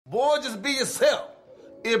Boy, just be yourself.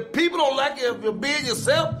 If people don't like you if you're being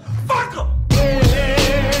yourself, fuck them.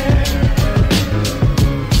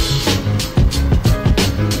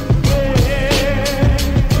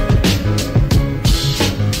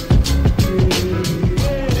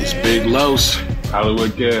 It's Big Los,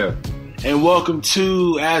 Hollywood Kev. And welcome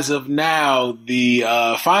to, as of now, the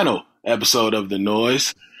final episode of The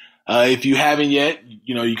Noize. If you haven't yet,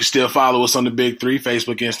 you can still follow us on the big three,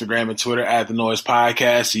 Facebook, Instagram, and Twitter at The Noize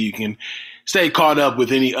Podcast, so you can stay caught up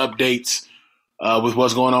with any updates with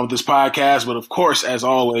what's going on with this podcast. But of course, as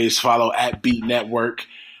always, follow at Beat Network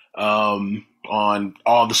on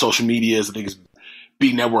all the social medias. I think it's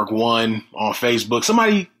Beat Network 1 on Facebook.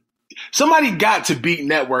 Somebody got to Beat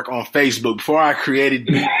Network on Facebook before I created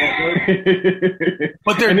Beat Network.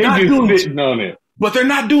 But they're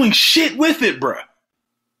not doing shit with it, bruh.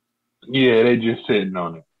 Yeah, they just sitting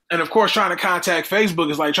on it. And of course, trying to contact Facebook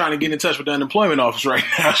is like trying to get in touch with the unemployment office right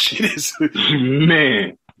now. Shit is,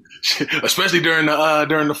 man. Especially during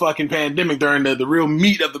the fucking pandemic, during the real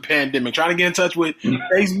meat of the pandemic. Trying to get in touch with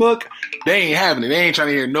Facebook, they ain't having it. They ain't trying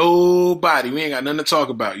to hear nobody. We ain't got nothing to talk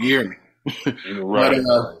about. You hear me? Right.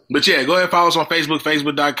 But yeah, go ahead and follow us on Facebook,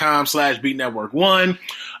 facebook.com/BeatNetwork1,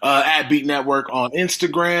 at Beat Network on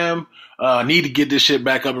Instagram. Need to get this shit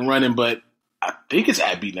back up and running, but I think it's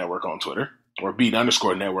at Beat Network on Twitter or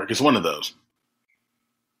Beat_Network. It's one of those.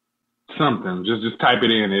 Something. Just type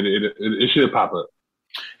it in. It should pop up.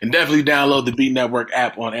 And definitely download the Beat Network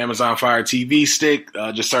app on Amazon Fire TV stick.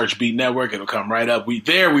 Just search Beat Network. It'll come right up. We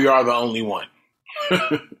are the only one.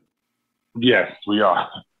 Yes, we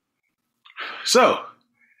are. So,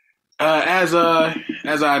 as I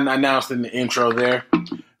announced in the intro there,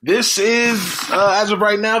 this is, as of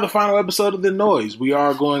right now, the final episode of The Noize. We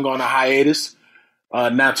are going on a hiatus.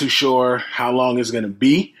 Not too sure how long it's going to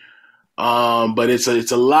be. But it's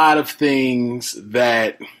a lot of things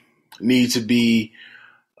that need to be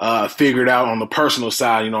figured out on the personal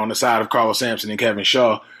side, on the side of Carlos Sampson and Kevin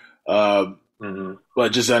Shaw. But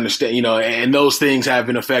just understand, and those things have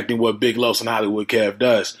been affecting what Big Los and Hollywood Kev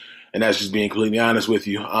does. And that's just being completely honest with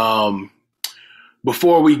you.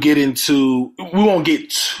 Before we get into, we won't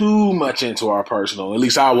get too much into our personal, at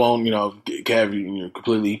least I won't, Kev,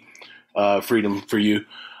 completely freedom for you.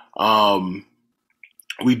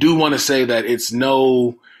 We do want to say that it's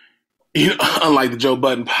unlike the Joe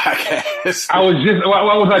Budden podcast.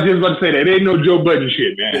 Why was I just about to say that? It ain't no Joe Budden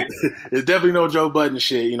shit, man. It's definitely no Joe Budden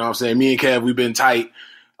shit. You know what I'm saying? Me and Kev, we've been tight.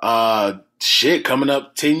 Coming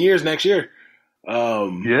up 10 years next year.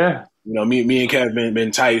 Yeah. Me and Kev been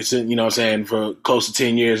tight since, for close to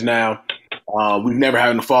 10 years now. We've never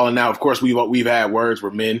had a falling out. Of course, we've had words. We're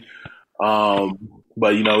men.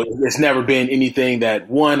 But it's never been anything that,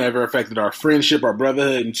 one, ever affected our friendship, our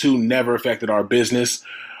brotherhood, and two, never affected our business.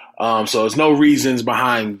 So there's no reasons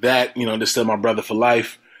behind that. They're still my brother for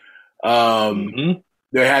life.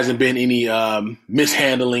 There hasn't been any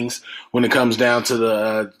mishandlings when it comes down to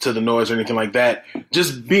the Noize or anything like that.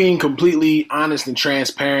 Just being completely honest and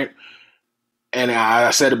transparent. And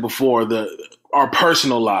I said it before, our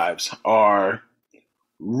personal lives has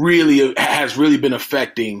really been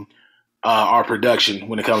affecting our production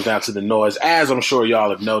when it comes down to the Noize, as I'm sure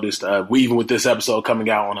y'all have noticed. Even with this episode coming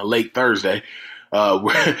out on a late Thursday,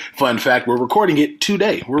 fun fact, we're recording it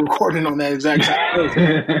today. We're recording on that exact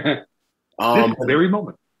Thursday. Very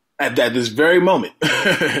moment. At this very moment.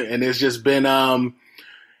 And it's just been,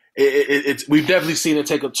 we've definitely seen it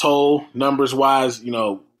take a toll numbers wise.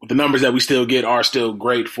 The numbers that we still get are still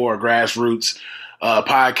great for a grassroots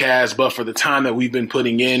podcast, but for the time that we've been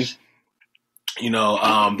putting in,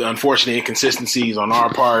 the unfortunate inconsistencies on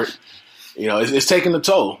our part, it's taking a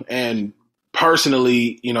toll. And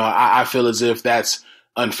personally, I feel as if that's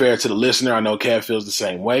unfair to the listener. I know Kev feels the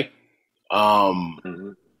same way.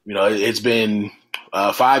 It's been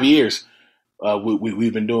 5 years.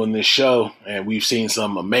 We've been doing this show, and we've seen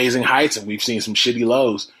some amazing heights and we've seen some shitty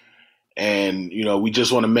lows. And, we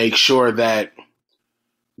just want to make sure that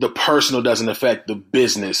the personal doesn't affect the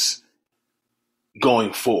business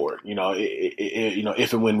going forward,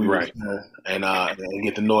 if and when we return and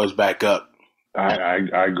get the Noize back up. I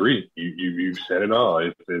agree. You've said it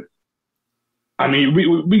all.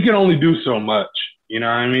 We can only do so much. You know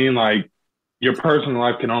what I mean? Like, your personal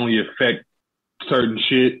life can only affect certain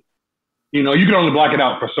shit. You can only block it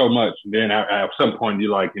out for so much. And then at some point,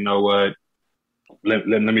 you're like, you know what? Let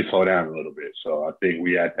me slow down a little bit. So I think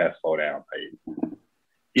we at that slow down phase.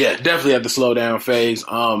 Yeah, definitely at the slow down phase.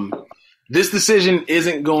 This decision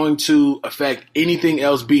isn't going to affect anything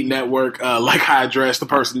else Beat Network. Like I addressed the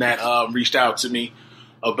person that reached out to me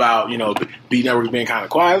about, B Networks being kind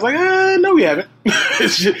of quiet. I was like, no, we haven't.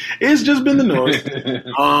 It's just been the noise.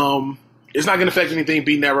 It's not going to affect anything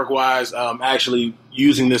B Network wise. Actually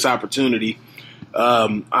using this opportunity,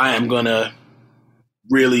 I am going to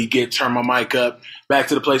really turn my mic up back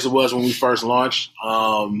to the place it was when we first launched.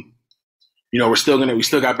 We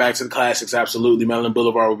still got back to the classics. Absolutely. Melon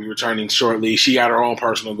Boulevard will be returning shortly. She got her own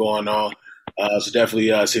personal going on. So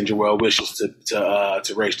definitely send your well wishes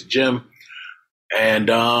to Race the Gym. And,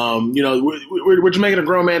 we're just making a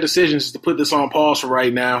grown man decisions to put this on pause for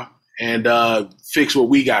right now and fix what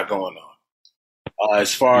we got going on.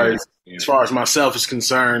 As far as myself is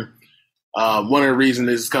concerned, one of the reasons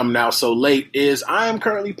this is coming out so late is I am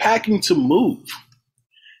currently packing to move.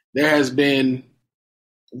 There has been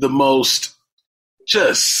the most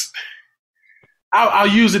I'll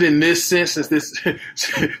use it in this sense since this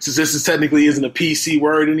is technically isn't a PC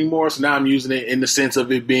word anymore. So now I'm using it in the sense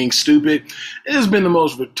of it being stupid. It has been the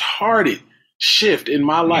most retarded shift in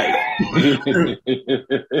my life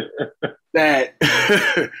that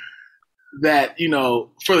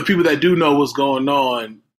for the people that do know what's going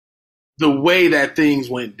on, the way that things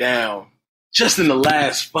went down just in the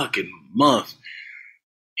last fucking month.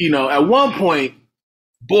 At one point,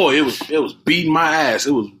 boy, it was beating my ass.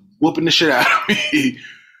 It was whooping the shit out of me.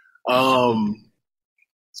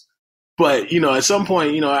 But at some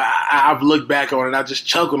point, I've looked back on it and I just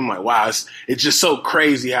chuckled. I'm like, wow, it's just so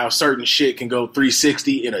crazy how certain shit can go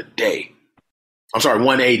 360 in a day. I'm sorry,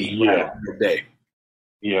 180 in a day.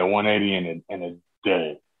 Yeah, 180 in a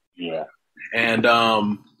day. Yeah. And,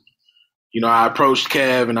 I approached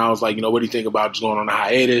Kev and I was like, what do you think about just going on a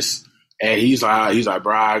hiatus? And he's like,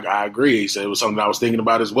 bro, I agree. He said it was something I was thinking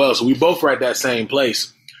about as well. So we both were at that same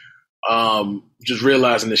place. Just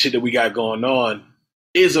realizing the shit that we got going on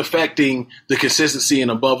is affecting the consistency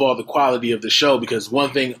and above all the quality of the show. Because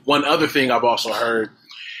one other thing I've also heard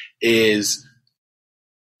is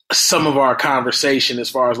some of our conversation as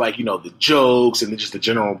far as the jokes and just the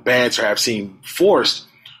general banter have seemed forced.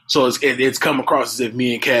 So it's come across as if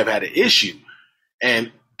me and Kev had an issue.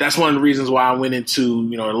 And that's one of the reasons why I went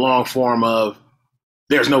into, a long form of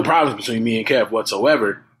there's no problems between me and Kev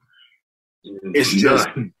whatsoever. It's just,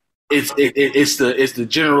 it's the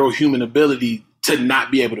general human ability to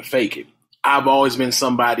not be able to fake it. I've always been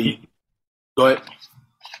somebody. Go ahead.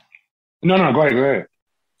 No, go ahead.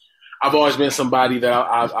 I've always been somebody that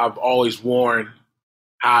I've always worn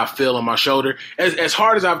how I feel on my shoulder. As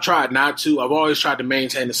hard as I've tried not to, I've always tried to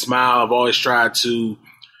maintain a smile. I've always tried to,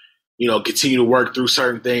 continue to work through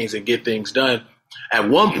certain things and get things done. At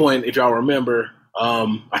one point, if y'all remember,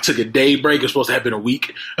 I took a day break. It was supposed to have been a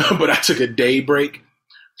week, but I took a day break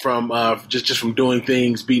from just from doing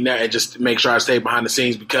things, being that, and just to make sure I stayed behind the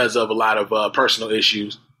scenes because of a lot of personal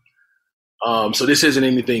issues. So this isn't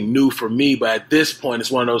anything new for me, but at this point,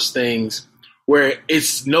 it's one of those things where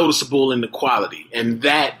it's noticeable in the quality, and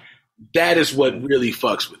that is what really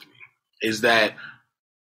fucks with me. Is that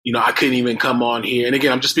I couldn't even come on here, and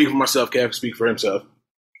again, I'm just speaking for myself. Kev can speak for himself.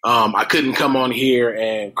 I couldn't come on here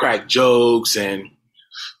and crack jokes and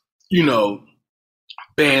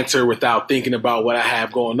banter without thinking about what I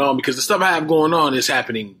have going on, because the stuff I have going on is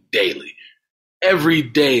happening daily. Every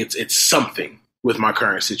day it's something with my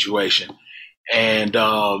current situation. And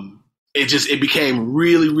it became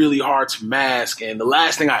really, really hard to mask. And the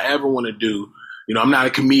last thing I ever want to do, I'm not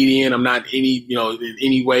a comedian, I'm not in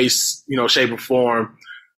any way, shape or form,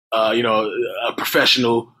 a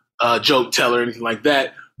professional joke teller or anything like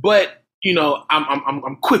that. But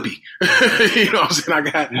I'm quippy. What I'm saying?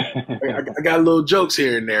 I got little jokes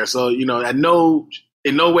here and there. So, in no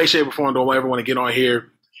way, shape, or form do I ever want to get on here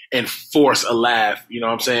and force a laugh, what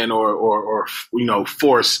I'm saying, or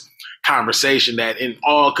force conversation that, in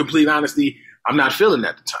all complete honesty, I'm not feeling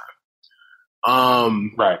at the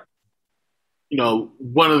time. Right.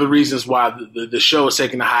 One of the reasons why the show is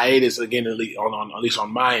taking a hiatus again, at least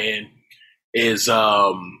on my end, is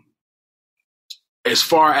as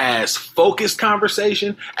far as focused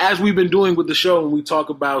conversation, as we've been doing with the show, when we talk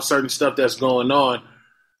about certain stuff that's going on,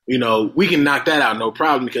 we can knock that out no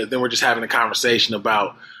problem, because then we're just having a conversation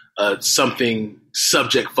about something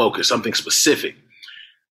subject focused, something specific.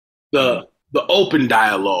 The open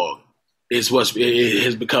dialogue is it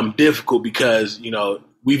has become difficult, because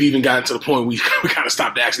we've even gotten to the point we kind of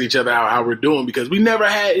stopped asking each other how we're doing, because we never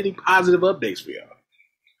had any positive updates for y'all.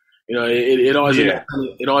 It always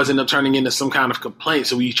ended up turning into some kind of complaint.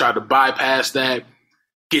 So we tried to bypass that,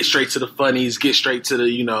 get straight to the funnies, get straight to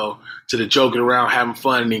the joking around, having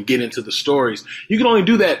fun, and then get into the stories. You can only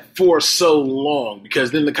do that for so long,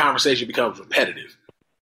 because then the conversation becomes repetitive.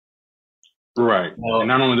 Right. And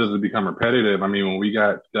not only does it become repetitive, I mean, when we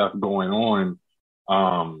got stuff going on,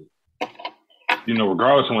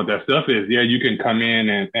 Regardless of what that stuff is, yeah, you can come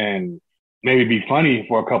in and maybe be funny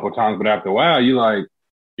for a couple of times, but after a while, you like,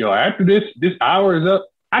 yo, after this hour is up,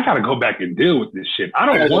 I gotta go back and deal with this shit. I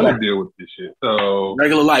don't want to deal with this shit. So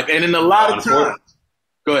regular life, and in a lot of times,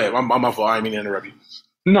 go ahead. I'm my fault. I didn't mean to interrupt you.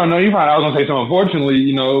 No, you're fine. I was gonna say, so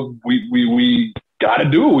unfortunately, we gotta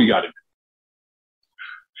do what we gotta do.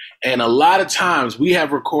 And a lot of times we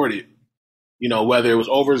have recorded, whether it was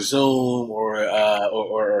over Zoom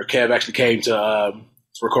or Kev actually came to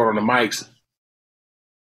record on the mics.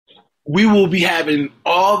 We will be having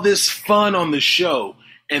all this fun on the show,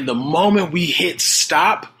 and the moment we hit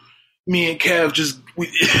stop, me and Kev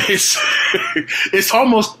it's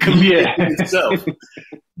almost comedic in itself.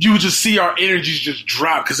 You would just see our energies just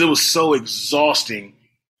drop because it was so exhausting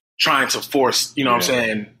trying to force, what I'm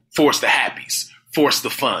saying, force the happies, force the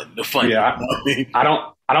fun. Yeah, I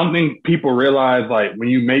don't think people realize, like, when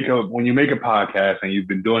you make a podcast and you've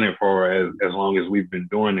been doing it for as long as we've been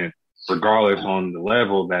doing it, regardless on the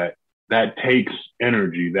level, that takes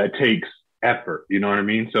energy, that takes effort. You know what I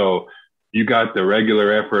mean? So you got the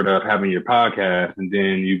regular effort of having your podcast, and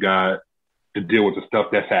then you got to deal with the stuff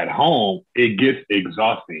that's at home. It gets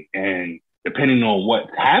exhausting, and depending on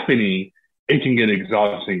what's happening, it can get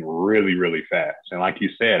exhausting really, really fast. And like you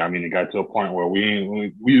said, I mean, it got to a point where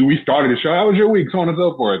we started the show. How was your week? So on and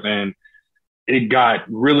so forth. And it got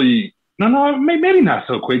really, maybe not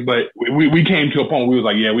so quick, but we came to a point where we was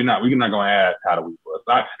like, yeah, we're not going to ask how the week was.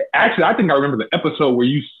 I think I remember the episode where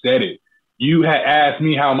you said it. You had asked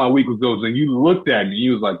me how my week was going, and you looked at me.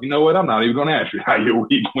 You was like, you know what? I'm not even going to ask you how your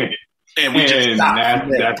week went. And we just stopped. And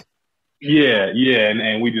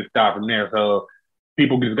we just stopped from there. So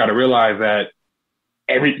people just got to realize that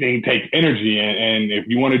everything takes energy. And if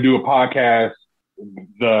you want to do a podcast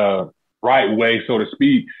the right way, so to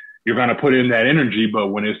speak, you're going to put in that energy. But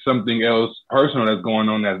when it's something else personal that's going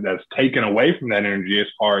on that's taken away from that energy, it's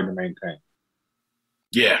hard to maintain.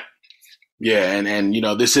 Yeah. Yeah. And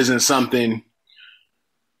this isn't something,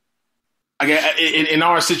 again, in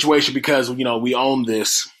our situation, because, we own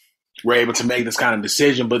this, we're able to make this kind of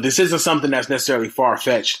decision, but this isn't something that's necessarily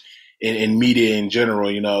far-fetched in media in general,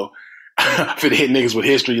 for the hit niggas with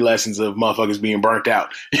history lessons of motherfuckers being burnt out.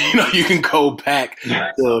 You can go back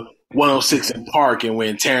to 106 in Park, and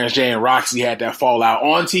when Terrence J and Roxy had that fallout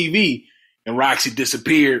on TV, and Roxy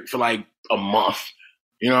disappeared for like a month.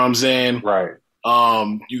 You know what I'm saying? Right.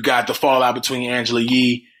 You got the fallout between Angela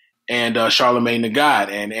Yee and Charlamagne the God,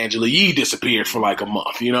 and Angela Yee disappeared for like a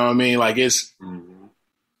month. You know what I mean? Like, it's,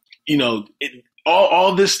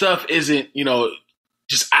 all this stuff isn't,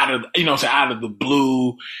 just out of the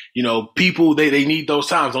blue. People, they need those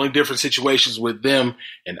times. The only different situations with them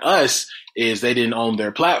and us is they didn't own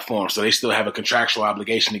their platform, so they still have a contractual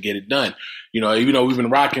obligation to get it done. Even though we've been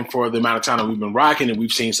rocking for the amount of time that we've been rocking, and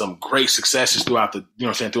we've seen some great successes throughout the,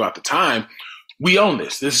 throughout the time, we own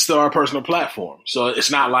this. This is still our personal platform. So it's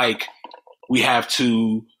not like we have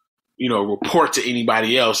to, report to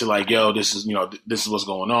anybody else and like, yo, this is what's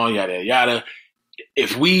going on, yada, yada.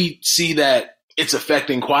 If we see that it's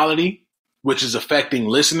affecting quality, which is affecting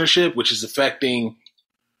listenership, which is affecting,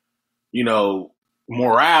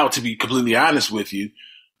 morale, to be completely honest with you,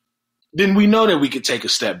 then we know that we could take a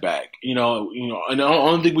step back. And the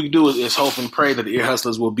only thing we can do is hope and pray that the Ear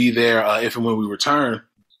Hustlers will be there if and when we return.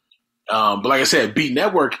 But like I said, Beat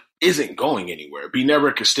Network isn't going anywhere. Beat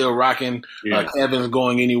Network is still rocking. Yeah. Kevin's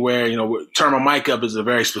going anywhere. Turn my mic up is a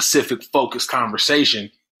very specific, focused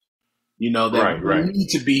conversation. That we need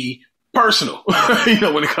to be personal.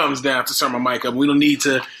 When it comes down to turn my mic up, we don't need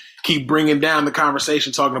to keep bringing down the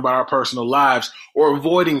conversation, talking about our personal lives or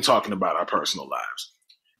avoiding talking about our personal lives.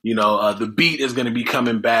 The Beat is going to be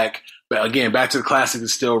coming back. But again, Back to the Classic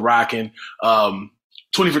is still rocking. 20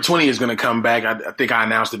 for 20 is going to come back. I think I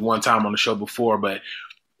announced it one time on the show before, but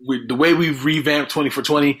the way we've revamped 20 for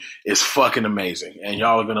 20 is fucking amazing. And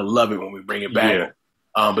y'all are going to love it when we bring it back. Yeah.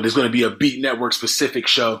 But it's going to be a Beat Network specific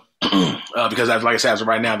show because like I said, as of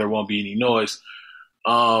right now, there won't be any noise.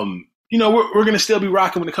 We're going to still be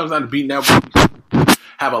rocking when it comes down to Beat Network.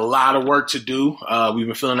 Have a lot of work to do. We've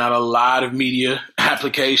been filling out a lot of media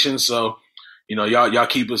applications. So, y'all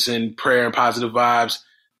keep us in prayer and positive vibes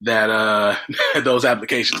that those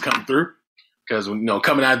applications come through. Because,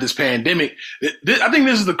 coming out of this pandemic, I think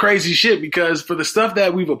this is the crazy shit, because for the stuff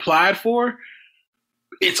that we've applied for,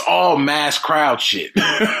 it's all mass crowd shit.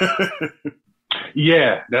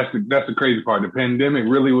 Yeah, that's the crazy part. The pandemic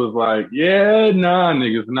really was like,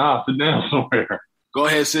 niggas, sit down somewhere. Go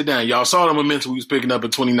ahead, sit down. Y'all saw the momentum we was picking up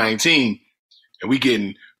in 2019, and we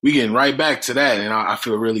getting right back to that, and I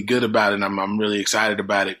feel really good about it. And I'm really excited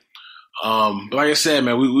about it. But like I said,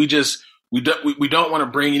 man, we don't want to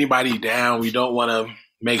bring anybody down. We don't want to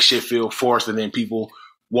make shit feel forced and then people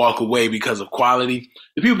walk away because of quality.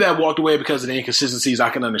 The people that walked away because of the inconsistencies, I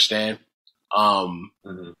can understand. And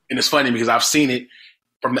it's funny because I've seen it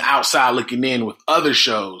from the outside looking in with other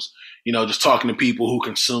shows, you know, just talking to people who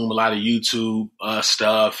consume a lot of YouTube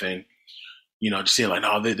stuff and, you know, just seeing like,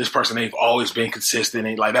 no, this person, they've always been consistent.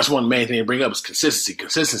 And like, that's one main thing they bring up is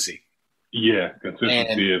consistency. Yeah,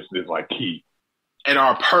 consistency is like key. And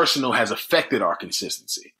our personal has affected our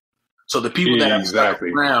consistency. So the people that have stuck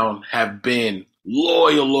around have been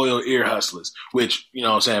loyal ear hustlers, which, you know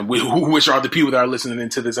what I'm saying, which are the people that are listening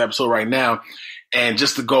into this episode right now. And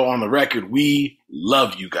just to go on the record, we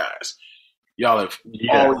love you guys. Y'all have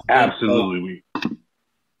always absolutely.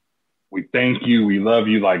 We thank you. We love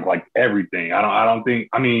you. Like everything. I don't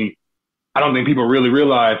think people really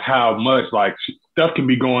realize how much like stuff can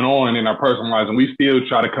be going on in our personal lives, and we still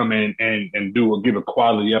try to come in and give a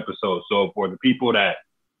quality episode. So for the people that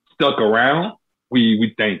stuck around,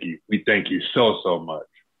 we thank you. We thank you so much.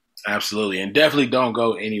 Absolutely. And definitely don't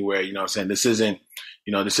go anywhere. You know what I'm saying? This isn't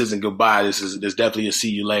goodbye. This is definitely a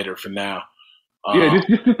see you later for now.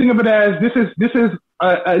 Just think of it as this is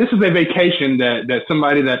a vacation that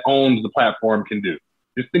somebody that owns the platform can do.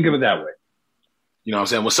 Just think of it that way. You know what I'm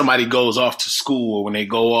saying? When somebody goes off to school or when they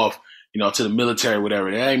go off, you know, to the military or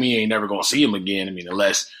whatever, that mean you ain't never going to see them again. I mean,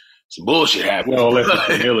 unless some bullshit happens. Well, unless it's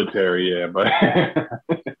the military, yeah, but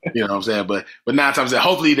you know what I'm saying? But 9 times that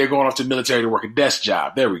hopefully they're going off to the military to work a desk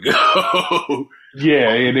job. There we go.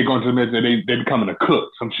 Yeah, they're going to the military. They're becoming a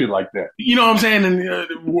cook, some shit like that. You know what I'm saying?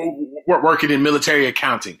 And working in military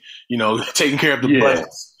accounting, you know, taking care of the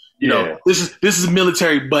budgets. You know, this is a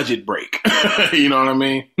military budget break. You know what I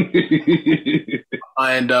mean?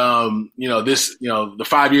 And you know, the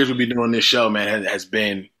 5 years we've been doing this show, man, has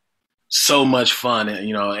been so much fun, and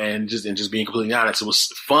you know, and just being completely honest, it was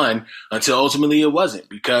fun until ultimately it wasn't,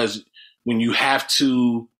 because when you have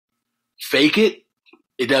to fake it,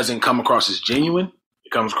 it doesn't come across as genuine.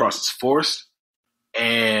 It comes across as forced.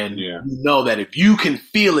 And you know that if you can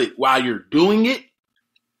feel it while you're doing it,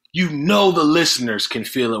 you know the listeners can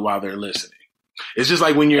feel it while they're listening. It's just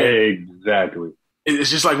like when you're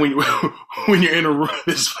It's just like when you're in a room.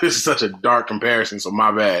 This is such a dark comparison, so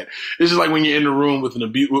my bad. It's just like when you're in the room with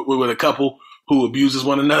with a couple who abuses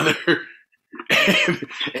one another, and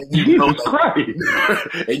you know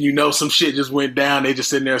and you know some shit just went down. They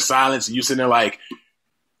just sitting there in silence, and you sitting there like,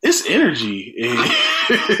 this energy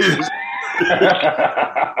is.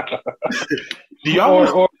 Do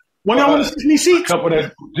y'all want to see seats? Couple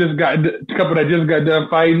that just got done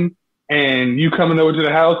fighting. And you coming over to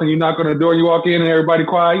the house and you knock on the door, you walk in and everybody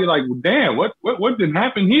quiet. You're like, well, damn, what did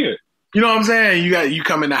happen here? You know what I'm saying? You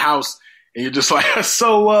come in the house and you're just like,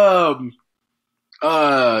 so,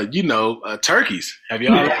 turkeys. Have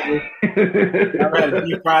y'all ever had a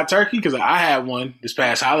deep fried turkey? Because I had one this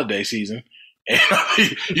past holiday season. And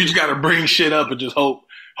you just got to bring shit up and just hope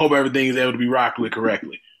everything is able to be rocked with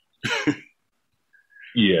correctly.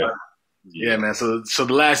 Yeah, man. So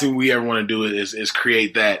the last thing we ever want to do is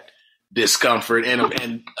create that discomfort, and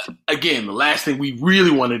again, the last thing we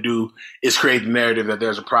really want to do is create the narrative that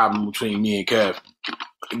there's a problem between me and Kev.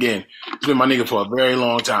 Again, it's been my nigga for a very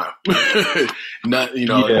long time.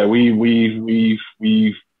 Yeah,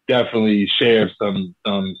 we've definitely shared some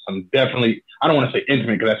definitely, I don't want to say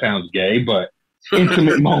intimate because that sounds gay, but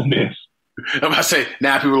intimate moments. I'm about to say,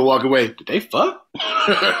 now people will walk away. Did they fuck?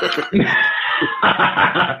 Was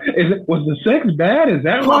the sex bad? Is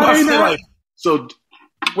that why?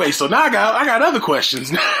 So now I got other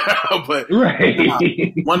questions now, but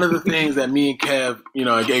one of the things that me and Kev, you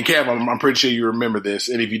know, again, Kev, I'm pretty sure you remember this,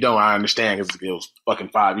 and if you don't, I understand because it was fucking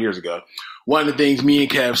 5 years ago. One of the things me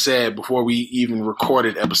and Kev said before we even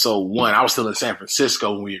recorded episode 1, I was still in San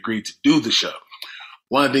Francisco when we agreed to do the show.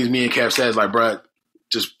 One of the things me and Kev said is like, bruh,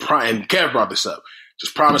 and Kev brought this up,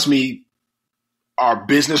 just promise me our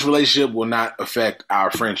business relationship will not affect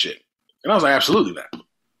our friendship. And I was like, absolutely not.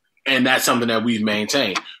 And that's something that we've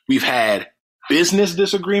maintained. We've had business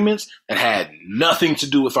disagreements that had nothing to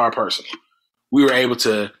do with our personal. We were able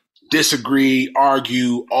to disagree,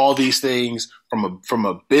 argue, all these things from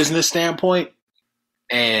a business standpoint,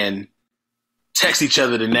 and text each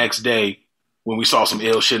other the next day when we saw some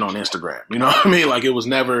ill shit on Instagram. You know what I mean? Like, it was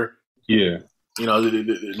never, you know,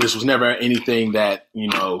 this was never anything that, you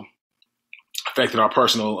know, affected our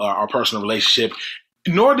personal relationship.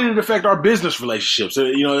 Nor did it affect our business relationships. So,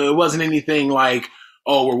 you know, it wasn't anything like,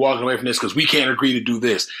 oh, we're walking away from this because we can't agree to do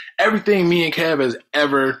this. Everything me and Kev has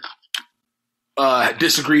ever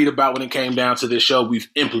disagreed about when it came down to this show, we've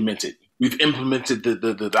implemented. We've implemented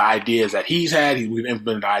the ideas that he's had. We've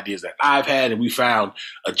implemented the ideas that I've had, and we found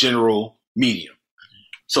a general medium.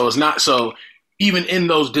 So it's not so even in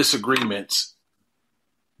those disagreements,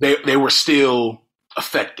 they were still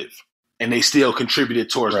effective and they still contributed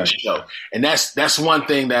towards the show. And that's one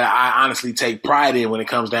thing that I honestly take pride in when it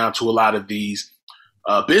comes down to a lot of these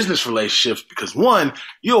business relationships, because one,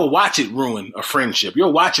 you'll watch it ruin a friendship.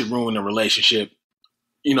 You'll watch it ruin a relationship,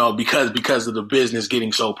 because of the business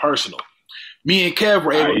getting so personal. Me and Kev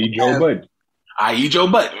were able to I.e. Joe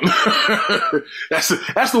Budden. That's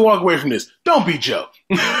the walk away from this. Don't be Joe.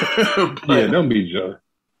 Don't be Joe.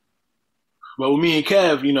 But with me and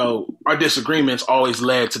Kev, our disagreements always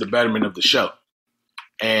led to the betterment of the show.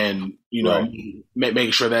 And,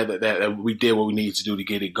 making sure that we did what we needed to do to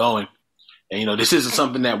get it going. And, this isn't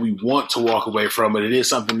something that we want to walk away from, but it is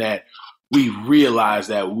something that we realize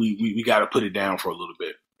that we got to put it down for a little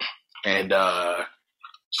bit and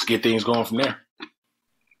just get things going from there.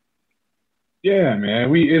 Yeah,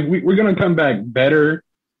 man, we're gonna come back better.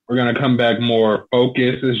 We're gonna come back more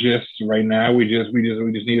focused. It's just right now we just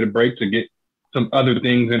need a break to get some other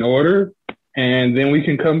things in order, and then we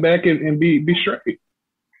can come back and be straight.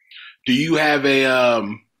 Do you have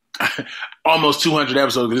a almost 200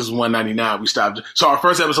 episodes? This is 199. We stopped. So our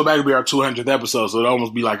first episode back will be our 200th episode. So it'll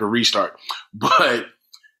almost be like a restart. But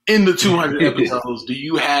in the 200 episodes, do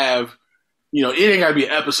you have, it ain't got to be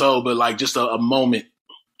an episode, but like just a moment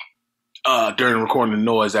during recording the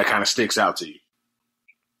Noize that kind of sticks out to you?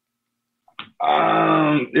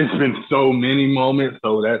 It's been so many moments,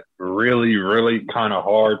 so that's really, really kind of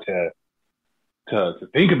hard to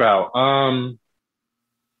think about.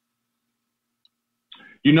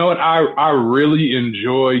 You know what? I really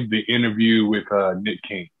enjoyed the interview with Nick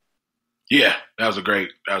King. Yeah, that was a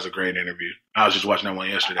great interview. I was just watching that one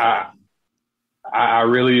yesterday. I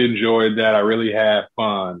really enjoyed that. I really had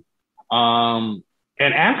fun. And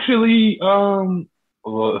actually, last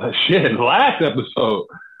episode,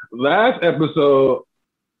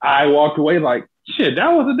 I walked away like, shit,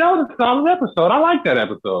 that was a solid episode. I like that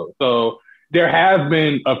episode. So there has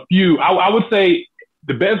been a few. I would say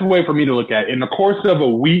the best way for me to look at it, in the course of a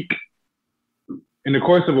week,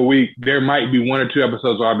 there might be one or two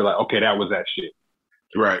episodes where I'll be like, okay, that was that shit.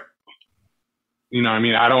 Right. You know what I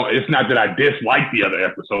mean? It's not that I dislike the other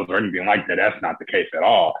episodes or anything like that. That's not the case at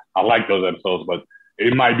all. I like those episodes, but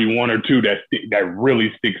it might be one or two that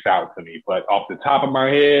really sticks out to me. But off the top of my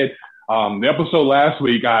head, the episode last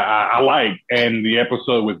week I liked, and the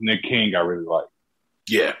episode with Nick King I really liked.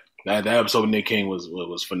 Yeah, that episode with Nick King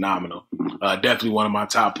was phenomenal. Definitely one of my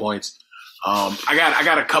top points. I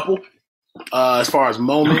got a couple. As far as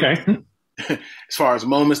moments, okay. As far as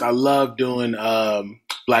moments, I love doing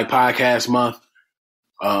Black Podcast Month.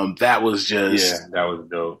 That was just that was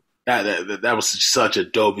dope. That was such a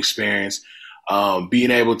dope experience.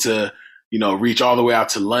 Being able to, reach all the way out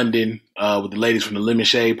to London with the ladies from the Lemon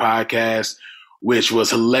Shade podcast, which was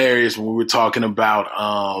hilarious when we were talking about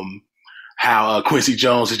how Quincy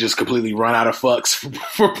Jones had just completely run out of fucks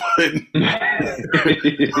for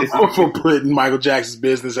putting Michael Jackson's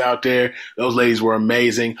business out there. Those ladies were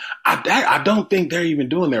amazing. I don't think they're even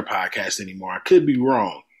doing their podcast anymore. I could be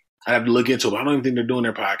wrong. I have to look into it, but I don't even think they're doing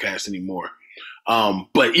their podcast anymore.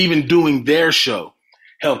 But even doing their show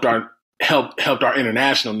helped our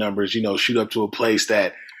international numbers, shoot up to a place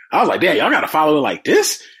that I was like, damn, y'all got to follow it like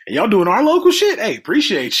this, and y'all doing our local shit. Hey,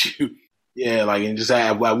 appreciate you. Yeah, like, and just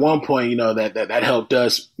at one point, that helped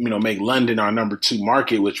us, make London our number 2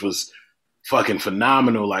 market, which was fucking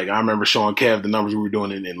phenomenal. Like, I remember showing Kev the numbers we were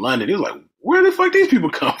doing in London. He was like, where the fuck these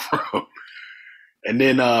people come from? And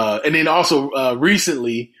then also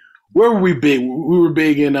recently, where were we big? We were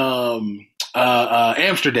big in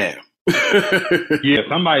Amsterdam. Yeah,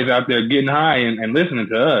 somebody's out there getting high and listening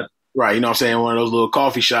to us. Right, you know what I'm saying? One of those little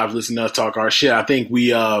coffee shops listening to us talk our shit. I think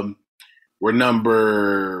we were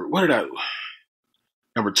number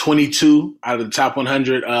 22 out of the top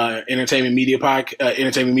 100 entertainment media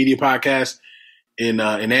podcast in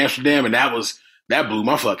Amsterdam, and that blew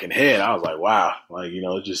my fucking head. I was like, wow, like,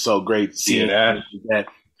 it's just so great to see that.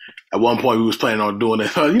 At one point, we was planning on doing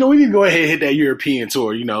it. We need to go ahead and hit that European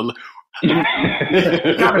tour.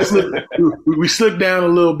 We slipped down a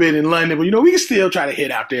little bit in London, but we can still try to hit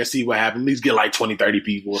out there, see what happens. At least get like 20, 30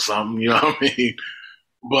 people or something. You know what I mean?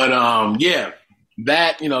 But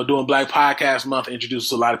that doing Black Podcast Month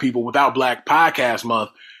introduces a lot of people. Without Black Podcast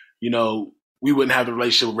Month, we wouldn't have the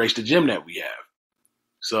relationship with Race to Gym that we have.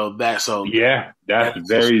 That's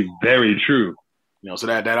very, very true. So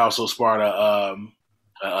that also sparked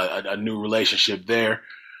a new relationship there.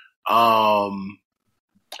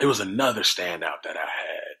 It was another standout that I had.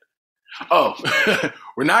 Oh,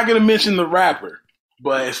 we're not going to mention the rapper,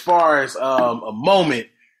 but as far as a moment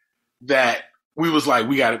that we was like,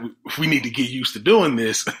 we need to get used to doing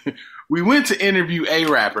this. We went to interview a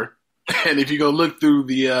rapper, and if you go look through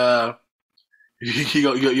the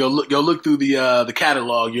you'll look through the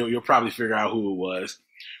catalog, you'll probably figure out who it was.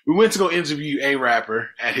 We went to go interview a rapper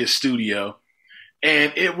at his studio,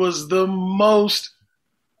 and it was the most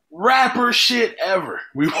rapper shit ever.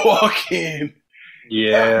 We walk in.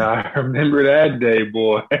 Yeah, I remember that day,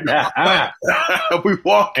 boy. We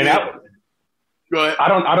walk in. Go ahead. I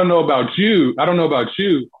don't know about you.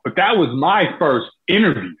 But that was my first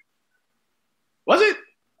interview. Was it?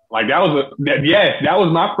 Like that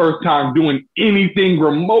was my first time doing anything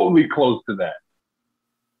remotely close to that.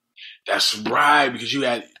 That's right,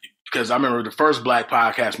 because I remember the first Black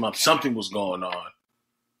Podcast Month, something was going on.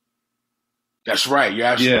 That's right. You're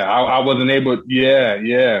absolutely right. I wasn't able.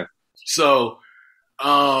 Yeah. So,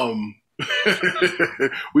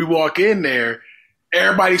 we walk in there,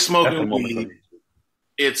 everybody smoking weed.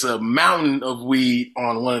 It's a mountain of weed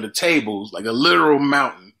on one of the tables, like a literal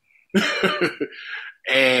mountain.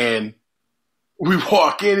 And we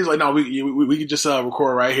walk in, he's like, no, we can just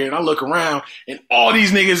record right here. And I look around, and all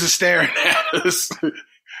these niggas are staring at us.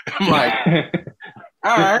 I'm like,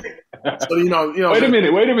 all right. So,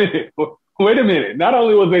 Wait a minute. Not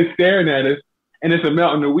only was they staring at us, and it's a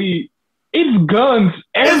mountain of weed, it's guns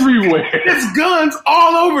everywhere. It's guns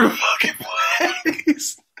all over the fucking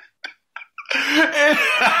place. And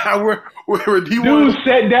Dude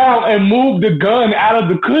sat down and moved the gun out of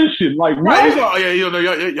the cushion. Like, what? Right. Oh, yeah,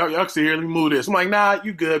 y'all sit here, let me move this. I'm like, nah,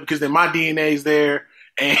 you good, because then my DNA's there.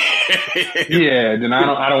 And yeah, then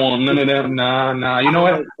I don't want none of them. Nah. You know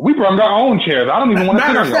what? We brought our own chairs. I don't even want to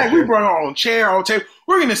sit on your chair. We brought our own chair, our own table.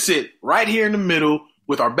 We're going to sit right here in the middle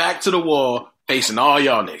with our back to the wall, facing all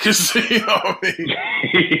y'all niggas. You know what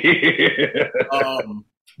I mean?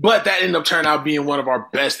 But that ended up turning out being one of our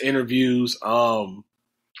best interviews.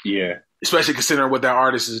 Yeah. Especially considering what that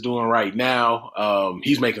artist is doing right now.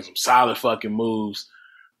 He's making some solid fucking moves.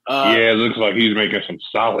 It looks like he's making some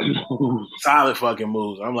solid moves. Solid fucking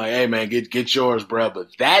moves. I'm like, hey man, get yours, bro. But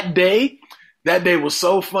that day was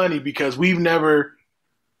so funny because we've never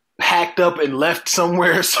packed up and left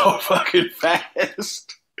somewhere so fucking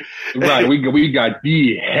fast. Right. We got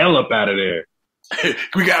the hell up out of there.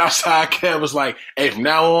 We got outside. Kev was like, hey, from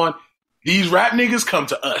now on, these rap niggas come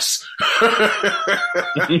to us.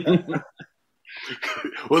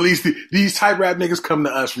 Well, at least these type rap niggas come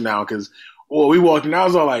to us from now, because we walked in, I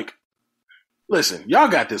was all like, listen, y'all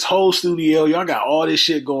got this whole studio, y'all got all this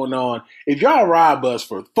shit going on. If y'all rob us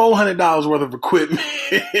for $400 worth of equipment,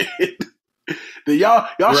 then y'all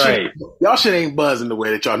shit ain't buzzing the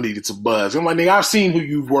way that y'all needed to buzz. I'm like, nigga, I've seen who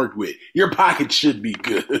you've worked with. Your pocket should be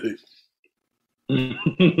good.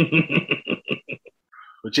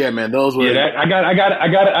 But yeah, man, those were. Yeah, I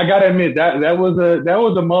gotta admit that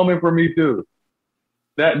was a moment for me too.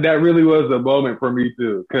 That really was a moment for me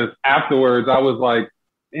too. Because afterwards, I was like,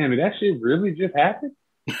 "Damn, did that shit really just happen?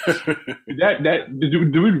 Did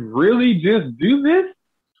we really just do this?"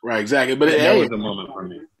 Right, exactly. But that was a moment for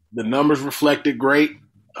me. The numbers reflected great.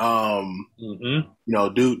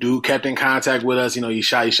 Dude kept in contact with us. He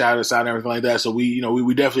shouted us out and everything like that. So we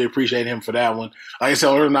definitely appreciate him for that one. Like I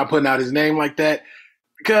said, we're not putting out his name like that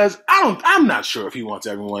because I'm not sure if he wants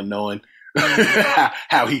everyone knowing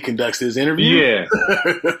how he conducts his interview.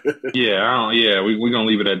 Yeah, we're gonna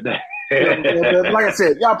leave it at that. Like I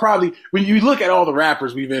said, y'all probably, when you look at all the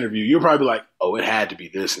rappers we've interviewed, you'll probably be like, oh, it had to be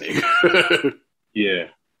this nigga. Yeah,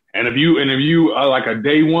 and if you are like a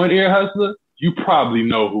day one ear hustler, you probably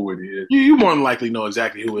know who it is. You more than likely know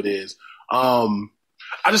exactly who it is. I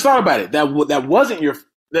just thought about it. That wasn't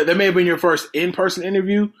that may have been your first in-person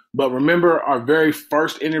interview, but remember our very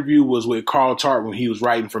first interview was with Carl Tart when he was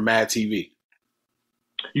writing for Mad TV.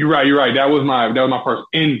 You're right. That was my first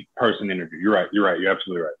in-person interview. You're right. You're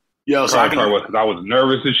absolutely right. Yo, so Carl Tart was, because I was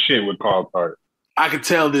nervous as shit with Carl Tart. I could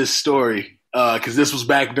tell this story because this was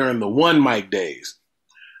back during the one mic days.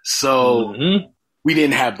 So we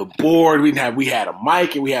didn't have the board. We had a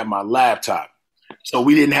mic and we had my laptop. So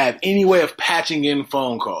we didn't have any way of patching in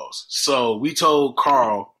phone calls. So we told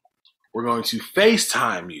Carl, we're going to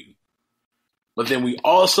FaceTime you, but then we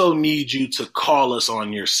also need you to call us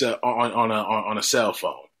on your on a cell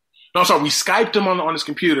phone. No, sorry, we Skyped him on his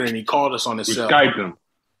computer and he called us on his cell phone. We Skyped him.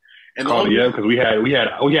 And because we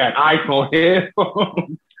had iPhone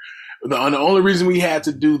headphones. The only reason we had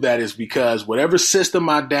to do that is because whatever system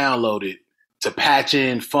I downloaded to patch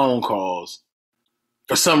in phone calls,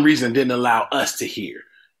 for some reason, didn't allow us to hear.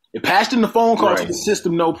 It patched in the phone call to the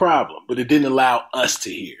system, no problem, but it didn't allow us to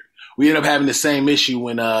hear. We ended up having the same issue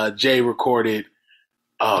when Jay recorded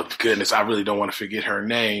Oh goodness, I really don't want to forget her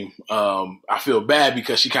name. I feel bad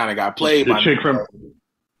because she kind of got played the by chick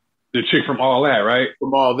from All That, right?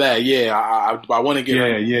 from All That. Yeah, I want to get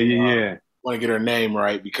her. Yeah. Want to get her name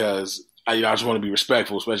right because I just want to be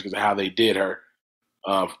respectful, especially because of how they did her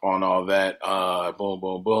on All That. Boom,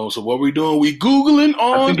 boom, boom. So what we doing? We Googling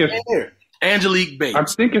on air. Angelique Bates. I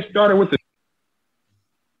think it started with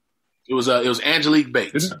It was Angelique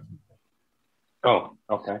Bates. Oh,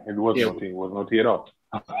 okay. It wasn't no T. It wasn't no T at all.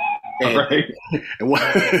 And, right. And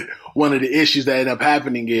one of the issues that ended up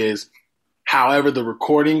happening is, however the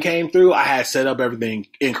recording came through, I had set up everything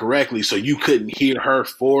incorrectly, so you couldn't hear her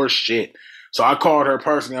for shit. So I called her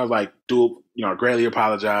personally. I was like, dude, greatly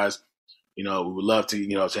apologize. We would love to,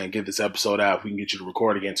 get this episode out. If we can get you to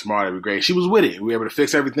record again tomorrow, that'd be great. She was with it. We were able to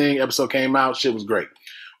fix everything. Episode came out. Shit was great.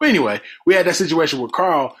 But anyway, we had that situation with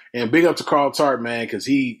Carl, and big up to Carl Tart, man, because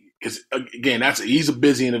again, he's a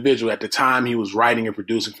busy individual. At the time, he was writing and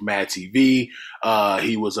producing for Mad TV.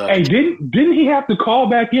 He was Hey, didn't he have to call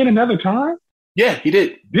back in another time? Yeah, he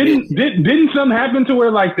did. Didn't something happen to where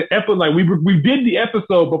like the episode, like we did the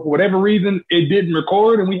episode, but for whatever reason it didn't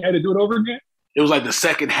record and we had to do it over again? It was like the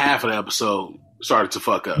second half of the episode started to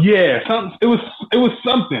fuck up. Yeah, it was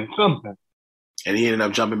something. And he ended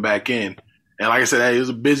up jumping back in. And like I said, he was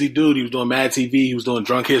a busy dude. He was doing Mad TV. He was doing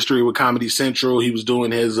Drunk History with Comedy Central. He was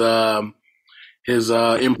doing his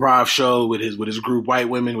improv show with his group White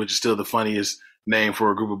Women, which is still the funniest name for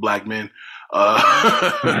a group of black men.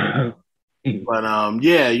 But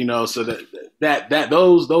so that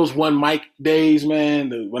those one mic days,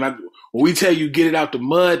 man. When we tell you get it out the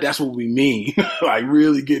mud, that's what we mean. Like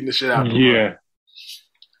really getting the shit out the mud.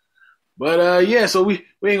 But so we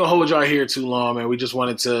ain't gonna hold y'all here too long, man. We just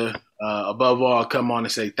wanted to above all come on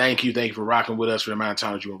and say thank you for rocking with us for the amount of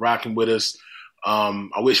time that you were rocking with us. I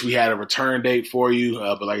wish we had a return date for you,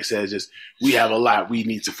 but like I said, we have a lot we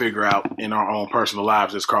need to figure out in our own personal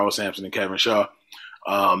lives as Carl Sampson and Kevin Shaw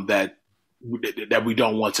that we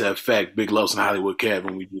don't want to affect Big Los and Hollywood Kev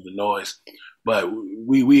when we do the noise. But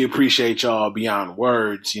we appreciate y'all beyond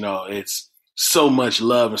words. It's so much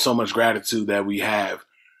love and so much gratitude that we have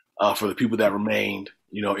for the people that remained,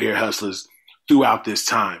 ear hustlers throughout this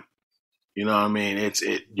time. You know what I mean?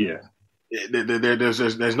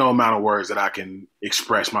 There's no amount of words that I can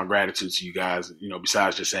express my gratitude to you guys,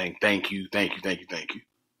 besides just saying thank you.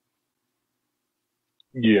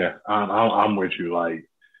 Yeah, I'm with you. Like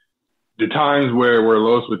the times where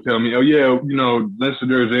Los would tell me, oh yeah,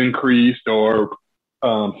 listeners increased or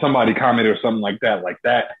somebody commented or something like that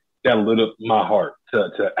lit up my heart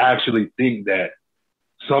to actually think that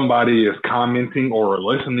somebody is commenting or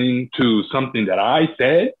listening to something that I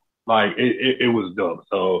said. Like it was dope.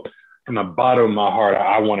 So from the bottom of my heart,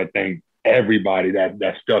 I want to thank everybody that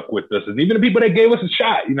stuck with us, and even the people that gave us a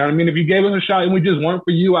shot. You know what I mean? If you gave us a shot and we just weren't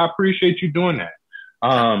for you, I appreciate you doing that.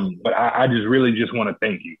 But I just really just want to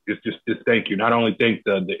thank you. Just thank you. Not only thank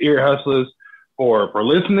the ear hustlers for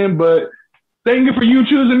listening, but thank you for you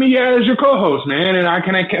choosing me as your co-host, man. And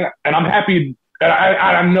and I'm happy that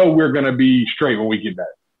I know we're gonna be straight when we get back.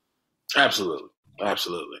 Absolutely.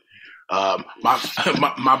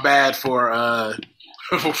 My bad for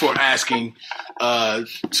asking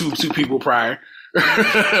two people prior,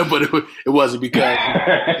 but it wasn't because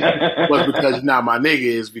you're not my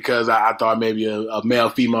nigga. It's because I thought maybe a male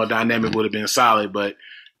female dynamic would have been solid, but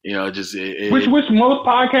which most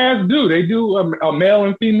podcasts do. They do a male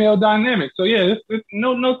and female dynamic. So yeah, it's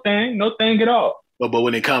no thing at all. But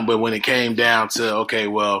when it came down to okay,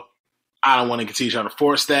 well, I don't want to continue trying to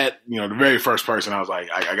force that. The very first person I was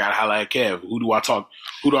like, I gotta holla at Kev. Who do I talk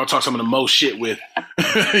some of the most shit with?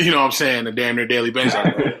 You know what I'm saying? The damn near daily basis.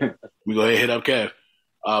 We go ahead and hit up Kev.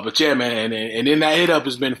 But yeah, man, and in that hit up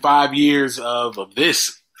has been 5 years of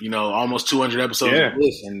this. Almost 200 episodes of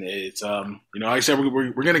this, and it's like I said,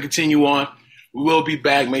 we're gonna continue on. We will be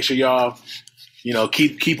back. Make sure y'all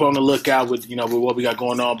keep on the lookout with with what we got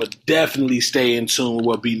going on, but definitely stay in tune with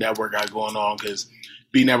what B Network got going on because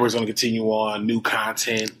B Network's going to continue on, new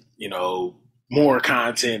content, more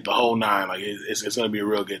content, the whole nine. Like it's going to be a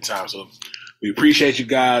real good time. So we appreciate you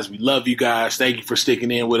guys. We love you guys. Thank you for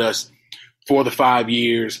sticking in with us for the 5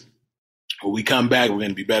 years. When we come back, we're going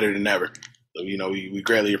to be better than ever. So, we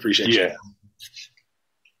greatly appreciate you.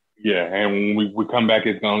 Yeah, and when we come back,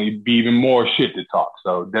 it's going to be even more shit to talk.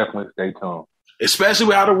 So definitely stay tuned. Especially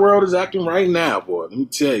with how the world is acting right now, boy. Let me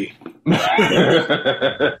tell you.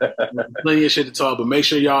 Plenty of shit to talk, but make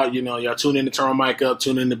sure y'all tune in to Turn Mic Up,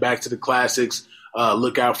 tune in to Back to the Classics.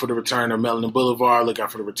 Look out for the return of Melanin Boulevard. Look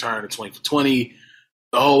out for the return of 20 for 20.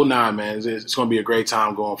 The whole nine, man. It's going to be a great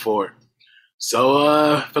time going forward.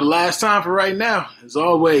 So for the last time for right now, as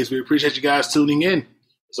always, we appreciate you guys tuning in.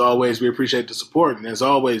 As always, we appreciate the support. And as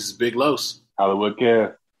always, it's Big Los. Hollywood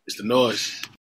Kev. It's the Noize.